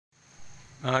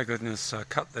My goodness, I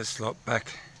cut this lot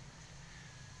back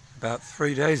about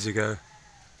 3 days ago.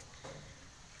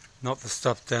 Not the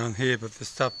stuff down here, but the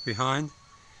stuff behind.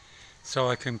 So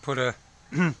I can put a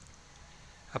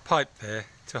a pipe there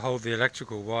to hold the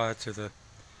electrical wire to the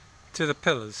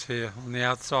pillars here on the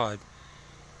outside,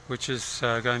 which is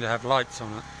going to have lights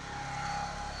on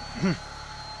it.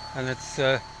 And it's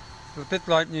a bit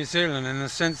like New Zealand in the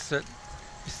sense that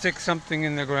you stick something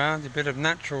in the ground, a bit of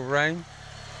natural rain.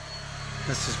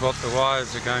 This is what the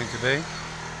wires are going to be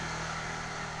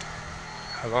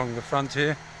along the front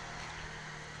here.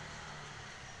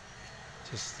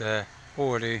 Just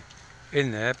already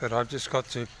in there, but I've just got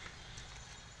to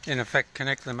in effect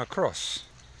connect them across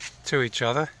to each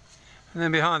other. And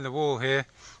then behind the wall here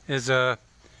is a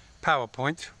power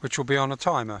point which will be on a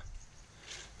timer.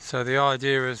 So the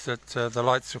idea is that the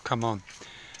lights will come on.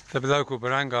 The local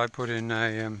barangay put in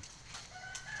a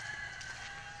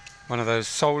one of those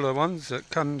solar ones that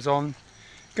comes on,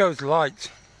 goes light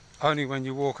only when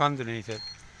you walk underneath it.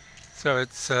 So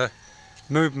it's a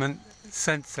movement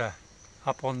sensor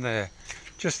up on there.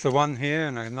 Just the one here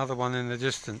and another one in the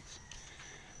distance.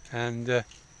 And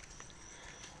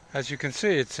as you can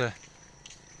see, it's a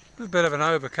little bit of an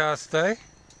overcast day.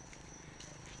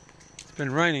 It's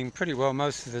been raining pretty well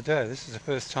most of the day. This is the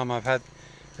first time I've had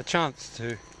a chance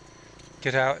to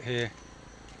get out here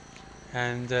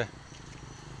and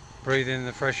breathe in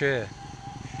the fresh air,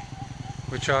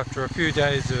 which after a few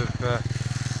days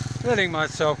of letting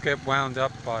myself get wound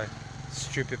up by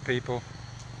stupid people,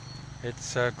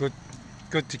 it's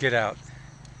good to get out.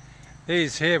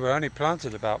 These here were only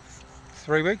planted about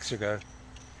 3 weeks ago.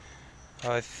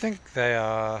 I think they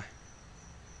are,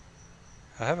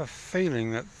 I have a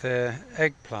feeling that they're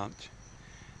eggplant.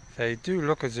 They do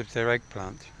look as if they're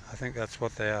eggplant. I think that's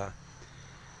what they are.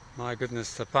 My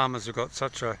goodness, the farmers have got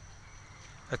such a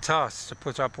task to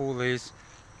put up all these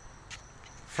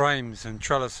frames and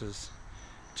trellises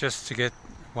just to get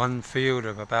one field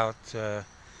of about or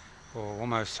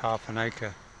almost half an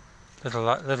acre,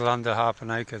 little under half an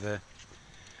acre there.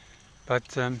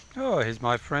 But oh, here's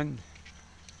my friend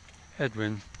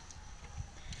Edwin.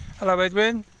 Hello,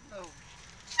 Edwin. Oh.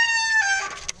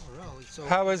 Oh, so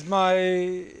how is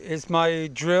my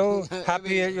drill?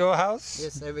 Happy at your house?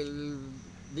 Yes, I will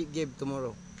give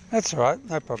tomorrow. That's all right,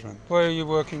 no problem. Where are you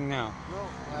working now? No,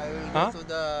 I will go to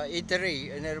the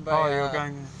eatery nearby. Oh, you're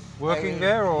going working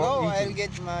there or no, eating? I'll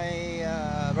get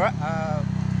my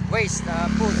waste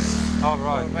foods. Oh,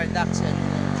 right. For my ducks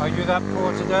and, are you that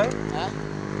poor today? huh?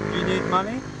 You need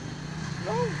money?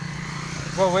 No.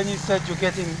 Well, when you said you're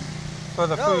getting for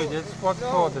the No, food, it's what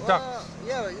no, for? The ducks?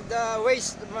 Yeah, the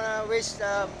waste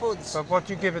foods. But what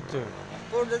do you give it to?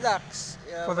 For the ducks.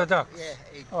 For the ducks?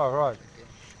 Yeah. Egg. Oh, right.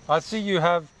 I see you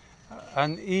have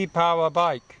an e-power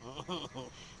bike.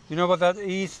 You know what that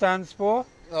E stands for?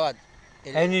 What?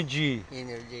 Energy.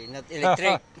 Energy, not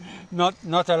electric.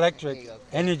 not electric. Okay.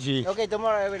 Energy. Okay,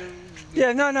 tomorrow I will.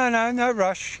 Yeah, no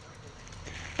rush.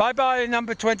 Bye-bye,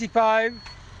 number 25.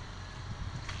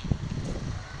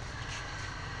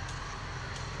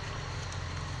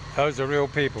 Those are real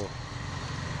people.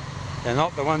 They're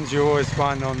not the ones you always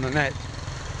find on the net.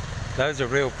 Those are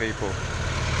real people.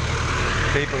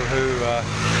 People who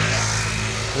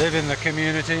live in the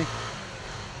community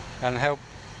and help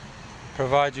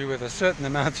provide you with a certain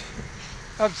amount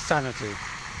of sanity.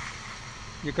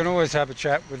 You can always have a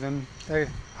chat with them. They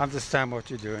understand what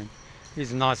you're doing.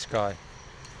 He's a nice guy.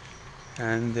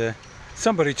 And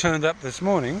somebody turned up this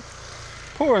morning,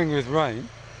 pouring with rain.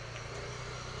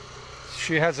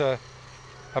 She has a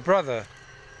brother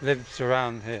lives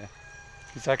around here.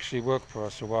 He's actually worked for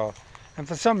us a while. And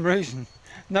for some reason,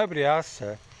 nobody asked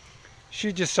her.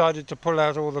 She decided to pull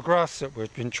out all the grass that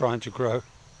we've been trying to grow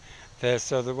there,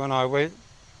 so that when I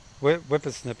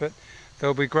whippersnip it,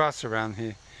 there'll be grass around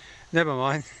here. Never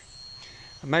mind.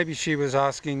 Maybe she was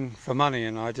asking for money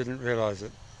and I didn't realise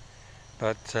it.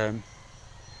 But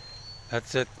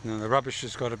that's it. And the rubbish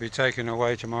has got to be taken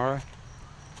away tomorrow.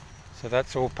 So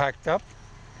that's all packed up.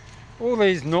 All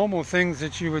these normal things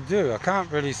that you would do. I can't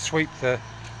really sweep the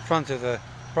front of the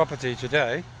property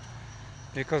today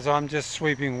because I'm just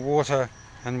sweeping water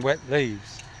and wet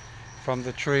leaves from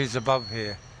the trees above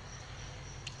here.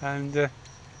 And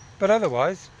but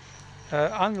otherwise,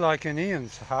 unlike in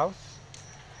Ian's house,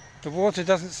 the water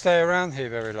doesn't stay around here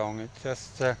very long. It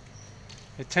just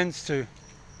it tends to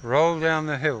roll down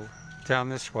the hill, down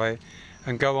this way,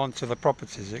 and go onto the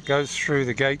properties. It goes through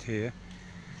the gate here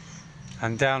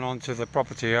and down onto the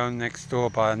property owned next door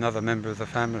by another member of the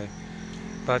family.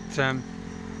 But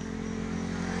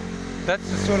that's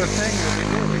the sort of thing that we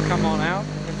do. We come on out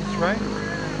because it's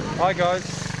raining. Bye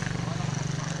guys.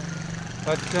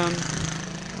 But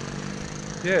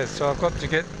yeah, so I've got to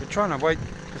we're trying to wait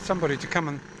for somebody to come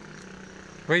and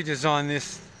redesign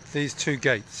these two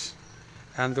gates,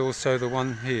 and also the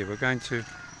one here. We're going to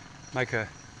make a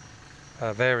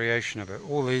variation of it.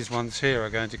 All these ones here are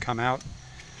going to come out,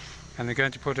 and they're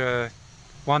going to put a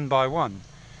 1 by 1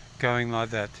 going like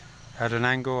that at an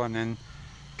angle, and then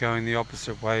going the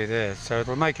opposite way there. So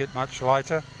it'll make it much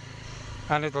lighter,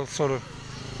 and it'll sort of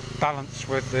balance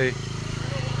with the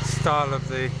style of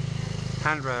the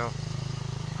handrail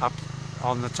up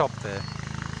on the top there.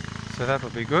 So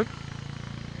that'll be good.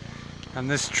 And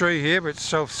this tree here, which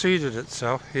self-seeded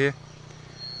itself here,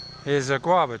 is a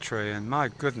guava tree, and my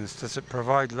goodness, does it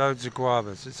provide loads of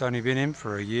guavas. It's only been in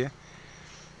for a year,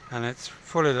 and it's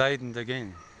fully laden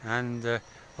again, and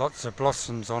lots of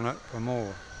blossoms on it for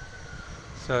more.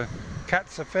 So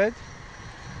cats are fed,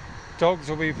 dogs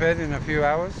will be fed in a few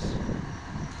hours,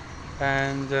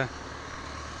 and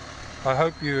I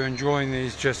hope you're enjoying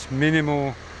these just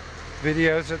minimal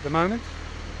videos at the moment.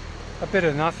 A bit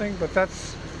of nothing, but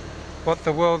that's what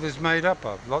the world is made up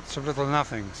of. Lots of little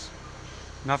nothings,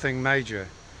 nothing major.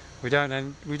 We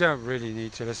don't really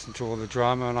need to listen to all the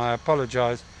drama, and I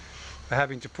apologize for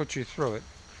having to put you through it.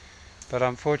 But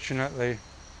unfortunately,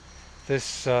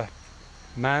 this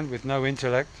man with no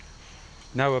intellect,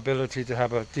 no ability to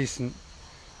have a decent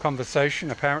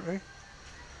conversation apparently,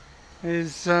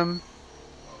 is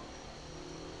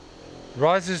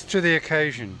rises to the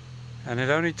occasion, and it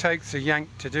only takes a yank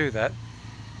to do that,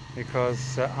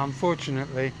 because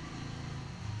unfortunately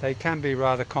they can be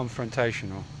rather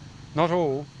confrontational. Not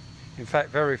all, in fact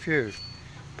very few,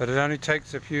 but it only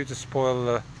takes a few to spoil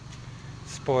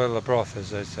the broth, as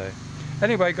they say.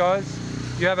 Anyway guys,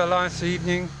 you have a nice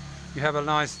evening, you have a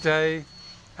nice day,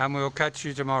 and we'll catch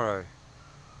you tomorrow.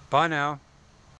 Bye now.